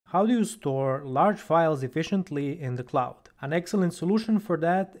How do you store large files efficiently in the cloud? An excellent solution for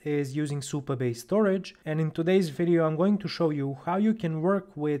that is using Supabase Storage, and in today's video I'm going to show you how you can work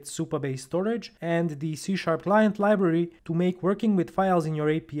with Supabase Storage and the C# client library to make working with files in your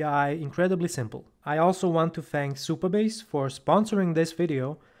API incredibly simple. I also want to thank Supabase for sponsoring this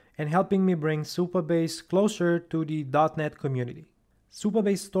video and helping me bring Supabase closer to the .NET community.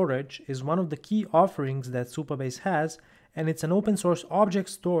 Supabase Storage is one of the key offerings that Supabase has, and it's an open source object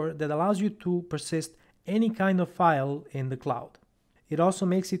store that allows you to persist any kind of file in the cloud. It also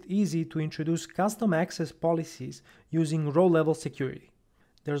makes it easy to introduce custom access policies using row-level security.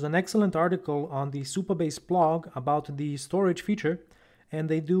 There's an excellent article on the Supabase blog about the storage feature, and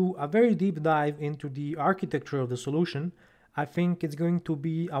they do a very deep dive into the architecture of the solution. I think it's going to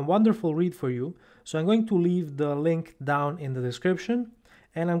be a wonderful read for you, so I'm going to leave the link down in the description,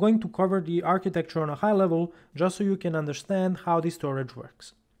 and I'm going to cover the architecture on a high level just so you can understand how the storage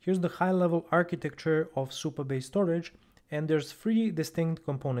works. Here's the high-level architecture of Supabase Storage, and there's three distinct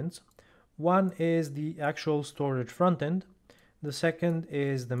components. One is the actual storage frontend, the second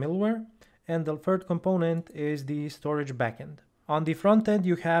is the middleware, and the third component is the storage backend. On the front end,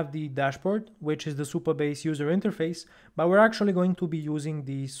 you have the dashboard, which is the Supabase user interface, but we're actually going to be using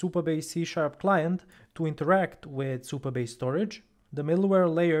the Supabase C# client to interact with Supabase Storage. The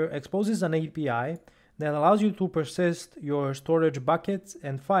middleware layer exposes an API that allows you to persist your storage buckets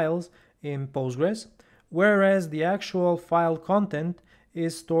and files in Postgres, whereas the actual file content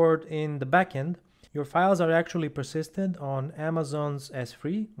is stored in the backend. Your files are actually persisted on Amazon's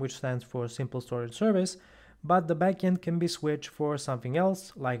S3, which stands for Simple Storage Service, but the backend can be switched for something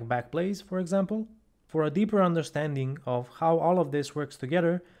else, like Backblaze, for example. For a deeper understanding of how all of this works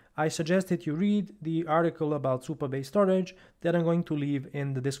together, I suggest that you read the article about Supabase Storage that I'm going to leave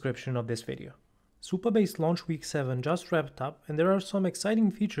in the description of this video. Supabase Launch Week 7 just wrapped up, and there are some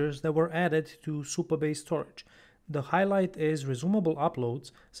exciting features that were added to Supabase Storage. The highlight is resumable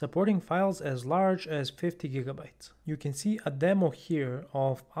uploads, supporting files as large as 50 gigabytes. You can see a demo here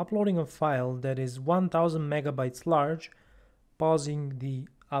of uploading a file that is 1000 megabytes large, pausing the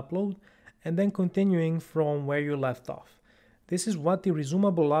upload, and then continuing from where you left off. This is what the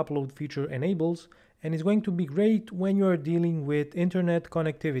resumable upload feature enables, and is going to be great when you are dealing with internet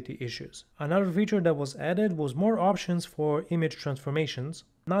connectivity issues. Another feature that was added was more options for image transformations.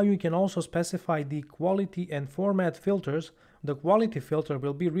 Now you can also specify the quality and format filters. The quality filter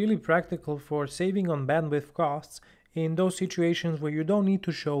will be really practical for saving on bandwidth costs in those situations where you don't need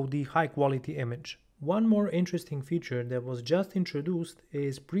to show the high quality image. One more interesting feature that was just introduced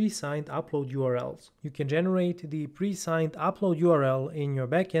is pre-signed upload URLs. You can generate the pre-signed upload URL in your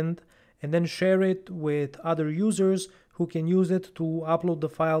backend and then share it with other users who can use it to upload the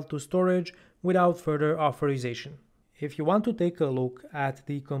file to storage without further authorization. If you want to take a look at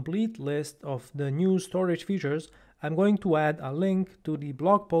the complete list of the new storage features, I'm going to add a link to the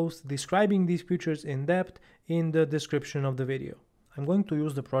blog post describing these features in depth in the description of the video. I'm going to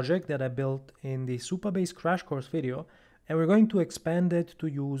use the project that I built in the Supabase crash course video, and we're going to expand it to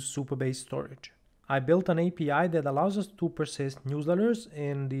use Supabase Storage. I built an API that allows us to persist newsletters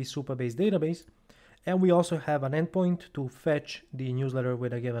in the Supabase database, and we also have an endpoint to fetch the newsletter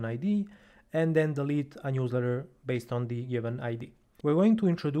with a given ID and then delete a newsletter based on the given ID. We're going to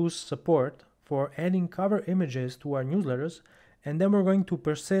introduce support for adding cover images to our newsletters, and then we're going to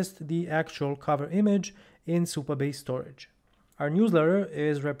persist the actual cover image in Supabase Storage. Our newsletter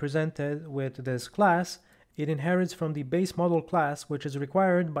is represented with this class. It inherits from the base model class, which is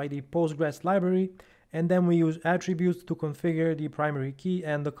required by the Postgres library, and then we use attributes to configure the primary key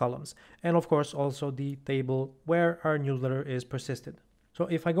and the columns, and of course also the table where our newsletter is persisted. So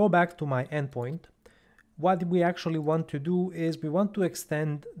if I go back to my endpoint, what we actually want to do is we want to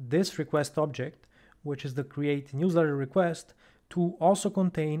extend this request object, which is the create newsletter request, to also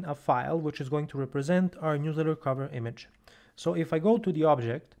contain a file which is going to represent our newsletter cover image. So if I go to the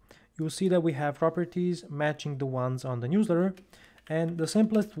object, you'll see that we have properties matching the ones on the newsletter, and the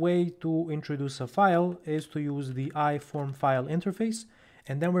simplest way to introduce a file is to use the IFormFile interface,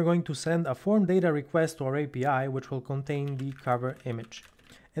 and then we're going to send a form data request to our API which will contain the cover image.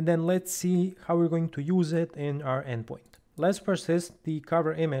 And then let's see how we're going to use it in our endpoint. Let's persist the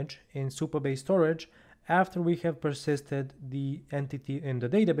cover image in Supabase Storage after we have persisted the entity in the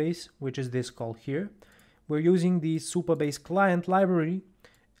database, which is this call here. We're using the Supabase client library,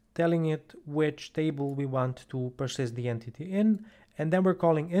 telling it which table we want to persist the entity in, and then we're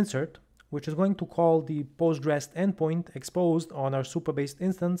calling insert, which is going to call the Postgres endpoint exposed on our Supabase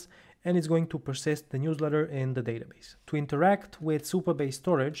instance, and it's going to persist the newsletter in the database. To interact with Supabase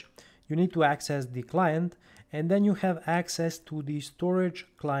Storage, you need to access the client, and then you have access to the storage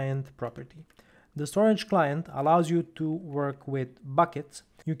client property. The storage client allows you to work with buckets.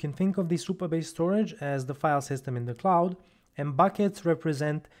 You can think of the Supabase Storage as the file system in the cloud, and buckets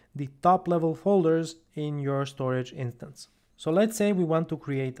represent the top level folders in your storage instance. So let's say we want to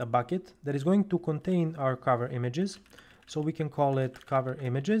create a bucket that is going to contain our cover images. So we can call it cover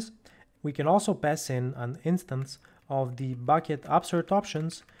images. We can also pass in an instance of the bucket upsert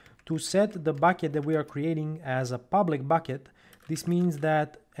options to set the bucket that we are creating as a public bucket. This means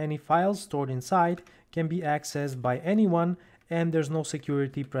that any files stored inside can be accessed by anyone and there's no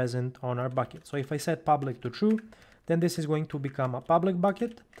security present on our bucket. So if I set public to true, then this is going to become a public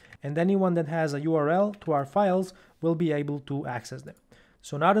bucket, and anyone that has a URL to our files will be able to access them.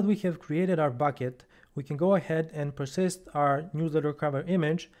 So now that we have created our bucket, we can go ahead and persist our newsletter cover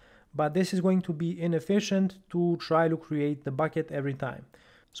image, but this is going to be inefficient to try to create the bucket every time.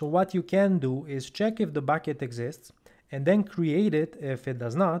 So what you can do is check if the bucket exists and then create it if it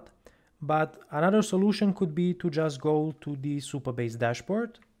does not. But another solution could be to just go to the Supabase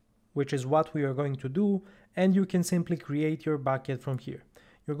dashboard, which is what we are going to do, and you can simply create your bucket from here.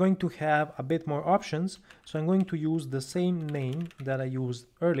 You're going to have a bit more options, so I'm going to use the same name that I used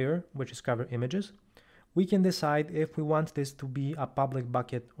earlier, which is cover images. We can decide if we want this to be a public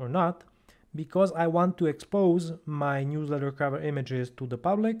bucket or not. Because I want to expose my newsletter cover images to the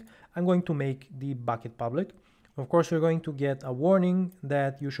public, I'm going to make the bucket public. Of course, you're going to get a warning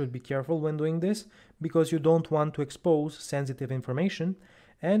that you should be careful when doing this because you don't want to expose sensitive information.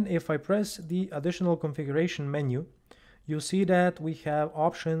 And if I press the additional configuration menu, you'll see that we have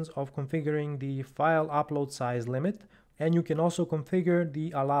options of configuring the file upload size limit, and you can also configure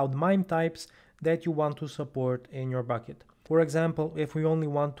the allowed MIME types that you want to support in your bucket. For example, if we only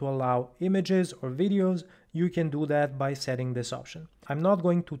want to allow images or videos, you can do that by setting this option. I'm not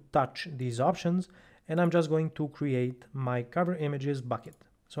going to touch these options, and I'm just going to create my cover images bucket.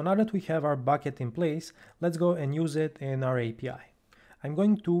 So now that we have our bucket in place, let's go and use it in our API. I'm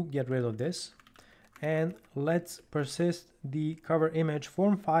going to get rid of this, and let's persist the cover image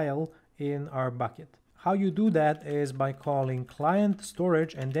form file in our bucket. How you do that is by calling client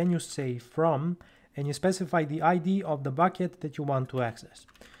storage, and then you say from, and you specify the ID of the bucket that you want to access.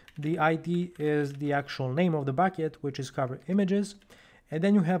 The ID is the actual name of the bucket, which is cover images, and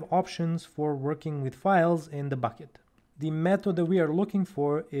then you have options for working with files in the bucket. The method that we are looking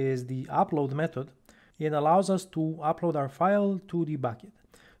for is the upload method. It allows us to upload our file to the bucket.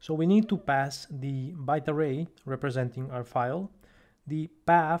 So we need to pass the byte array representing our file, the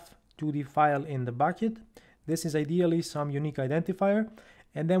path to the file in the bucket. This is ideally some unique identifier,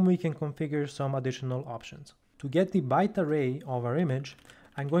 and then we can configure some additional options. To get the byte array of our image,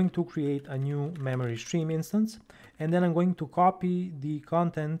 I'm going to create a new memory stream instance, and then I'm going to copy the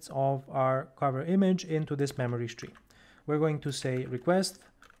contents of our cover image into this memory stream. We're going to say request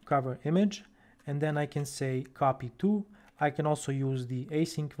cover image, and then I can say copy to. I can also use the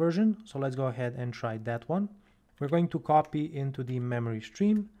async version, so let's go ahead and try that one. We're going to copy into the memory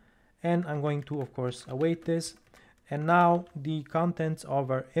stream, and I'm going to, of course, await this. And now the contents of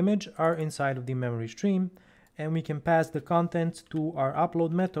our image are inside of the memory stream, and we can pass the contents to our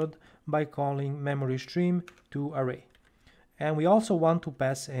upload method by calling memory stream to array. And we also want to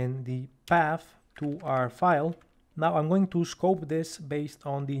pass in the path to our file. Now I'm going to scope this based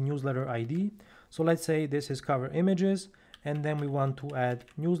on the newsletter ID. So let's say this is cover images, and then we want to add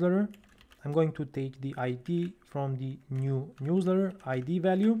newsletter. I'm going to take the ID from the new newsletter ID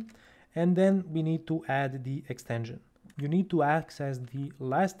value, and then we need to add the extension. You need to access the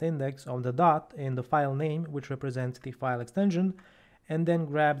last index of the dot in the file name, which represents the file extension, and then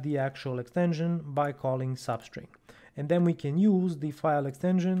grab the actual extension by calling substring. And then we can use the file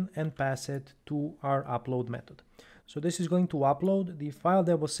extension and pass it to our upload method. So this is going to upload the file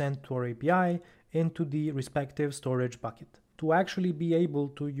that was sent to our API into the respective storage bucket. To actually be able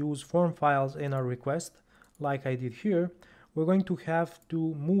to use form files in our request, like I did here, we're going to have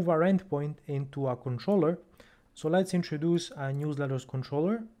to move our endpoint into a controller. So let's introduce a newsletters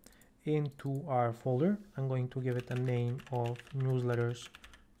controller into our folder. I'm going to give it a name of newsletters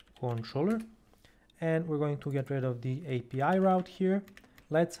controller, and we're going to get rid of the API route here.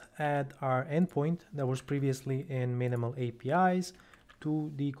 Let's add our endpoint that was previously in minimal APIs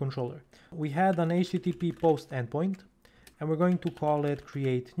to the controller. We had an HTTP post endpoint, and we're going to call it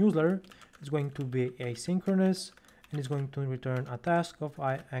create newsletter. It's going to be asynchronous, and it's going to return a task of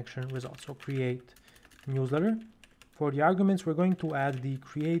action result. So create newsletter. For the arguments, we're going to add the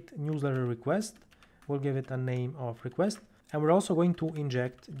create newsletter request. We'll give it a name of request, and we're also going to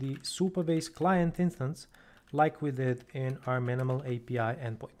inject the Supabase client instance like we did in our minimal API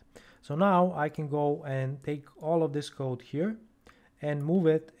endpoint. So now I can go and take all of this code here and move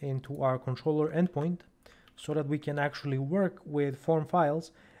it into our controller endpoint so that we can actually work with form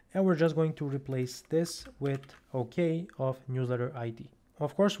files, and we're just going to replace this with OK of newsletter ID.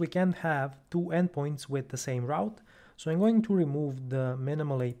 Of course, we can't have two endpoints with the same route, so I'm going to remove the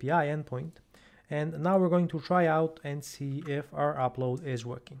minimal API endpoint, and now we're going to try out and see if our upload is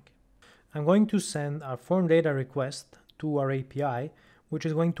working. I'm going to send a form data request to our API, which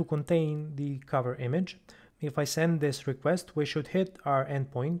is going to contain the cover image. If I send this request, we should hit our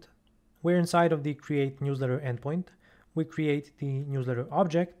endpoint. We're inside of the create newsletter endpoint. We create the newsletter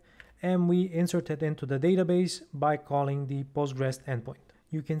object and we insert it into the database by calling the Postgres endpoint.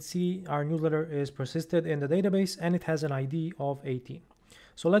 You can see our newsletter is persisted in the database and it has an ID of 18.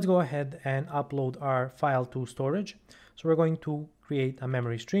 So let's go ahead and upload our file to storage. So we're going to create a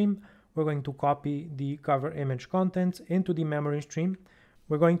memory stream. We're going to copy the cover image contents into the memory stream.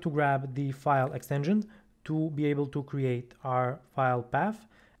 We're going to grab the file extension to be able to create our file path,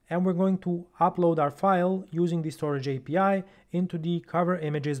 and we're going to upload our file using the storage API into the cover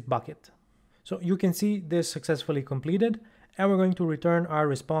images bucket. So you can see this successfully completed, and we're going to return our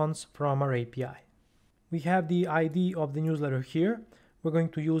response from our API. We have the ID of the newsletter here. We're going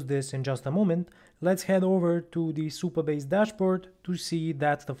to use this in just a moment. Let's head over to the Supabase dashboard to see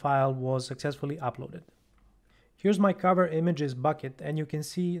that the file was successfully uploaded. Here's my cover images bucket, and you can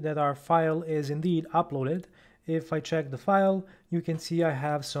see that our file is indeed uploaded. If I check the file, you can see I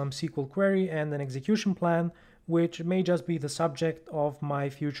have some SQL query and an execution plan, which may just be the subject of my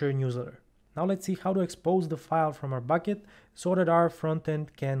future newsletter. Now let's see how to expose the file from our bucket so that our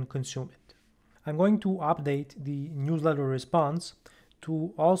frontend can consume it. I'm going to update the newsletter response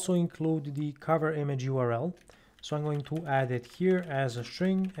to also include the cover image URL. So I'm going to add it here as a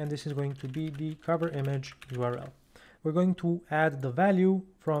string, and this is going to be the cover image URL. We're going to add the value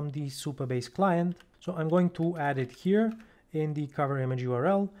from the Supabase client. So I'm going to add it here in the cover image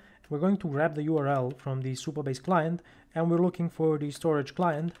URL. We're going to grab the URL from the Supabase client, and we're looking for the storage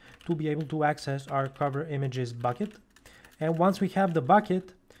client to be able to access our cover images bucket. And once we have the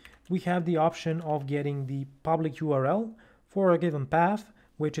bucket, we have the option of getting the public URL for a given path,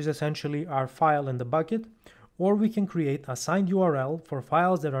 which is essentially our file in the bucket, or we can create a signed URL for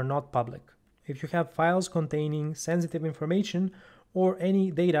files that are not public. If you have files containing sensitive information or any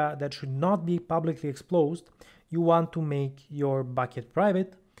data that should not be publicly exposed, you want to make your bucket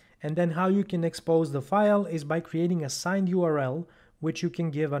private, and then how you can expose the file is by creating a signed URL, which you can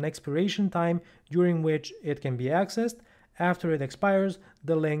give an expiration time during which it can be accessed. After it expires,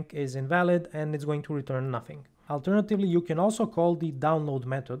 the link is invalid and it's going to return nothing. Alternatively, you can also call the download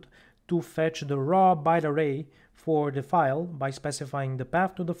method to fetch the raw byte array for the file by specifying the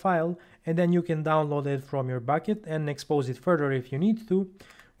path to the file, and then you can download it from your bucket and expose it further if you need to.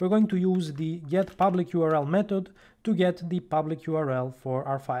 We're going to use the getPublicURL method to get the public URL for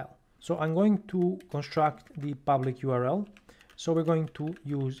our file. So I'm going to construct the public URL. So we're going to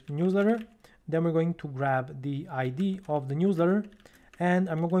use newsletter, then we're going to grab the ID of the newsletter, and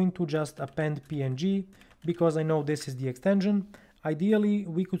I'm going to just append PNG because I know this is the extension. Ideally,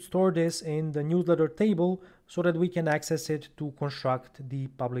 we could store this in the newsletter table so that we can access it to construct the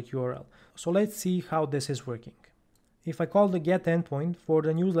public URL. So let's see how this is working. If I call the get endpoint for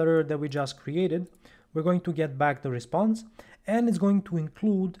the newsletter that we just created, we're going to get back the response, and it's going to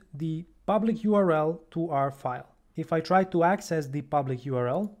include the public URL to our file. If I try to access the public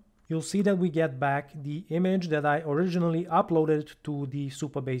URL, you'll see that we get back the image that I originally uploaded to the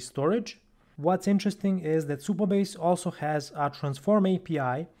Supabase storage. What's interesting is that Supabase also has a transform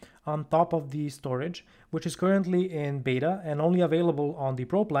API on top of the storage, which is currently in beta and only available on the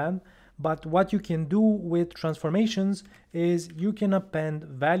Pro plan. But what you can do with transformations is you can append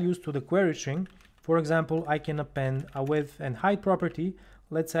values to the query string. For example, I can append a width and height property.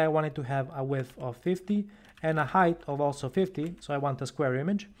 Let's say I wanted to have a width of 50 and a height of also 50, so I want a square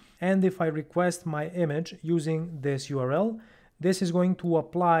image. And if I request my image using this URL, this is going to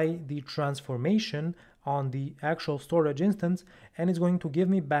apply the transformation on the actual storage instance, and it's going to give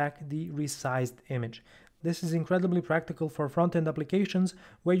me back the resized image. This is incredibly practical for front-end applications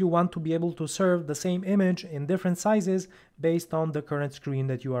where you want to be able to serve the same image in different sizes based on the current screen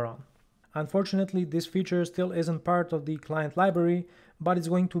that you are on. Unfortunately, this feature still isn't part of the client library, but it's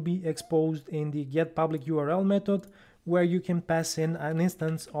going to be exposed in the getPublicURL method, where you can pass in an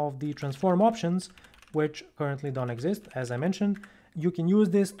instance of the transform options, which currently don't exist, as I mentioned. You can use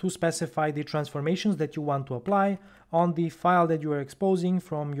this to specify the transformations that you want to apply on the file that you are exposing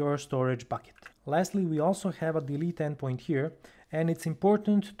from your storage bucket. Lastly, we also have a delete endpoint here, and it's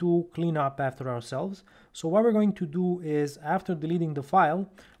important to clean up after ourselves. So what we're going to do is, after deleting the file,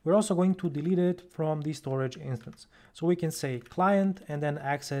 we're also going to delete it from the storage instance. So we can say client and then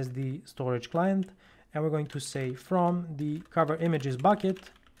access the storage client, and we're going to say from the cover images bucket,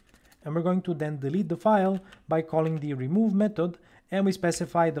 and we're going to then delete the file by calling the remove method, and we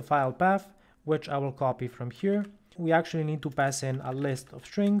specify the file path, which I will copy from here. We actually need to pass in a list of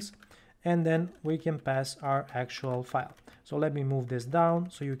strings, and then we can pass our actual file. So let me move this down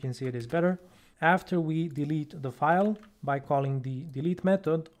so you can see it is better. After we delete the file by calling the delete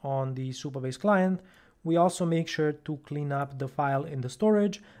method on the Supabase client, we also make sure to clean up the file in the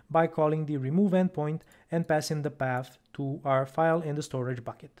storage by calling the remove endpoint and passing the path to our file in the storage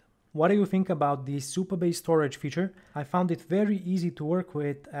bucket. What do you think about the Supabase storage feature? I found it very easy to work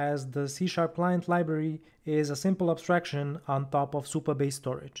with, as the C# client library is a simple abstraction on top of Supabase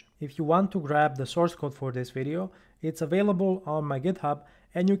storage. If you want to grab the source code for this video, it's available on my GitHub,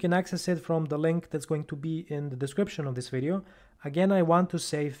 and you can access it from the link that's going to be in the description of this video. Again, I want to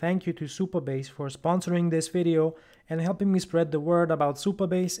say thank you to Supabase for sponsoring this video and helping me spread the word about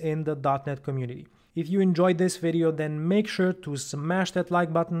Supabase in the .NET community. If you enjoyed this video, then make sure to smash that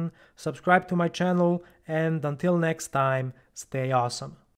like button, subscribe to my channel, and until next time, stay awesome.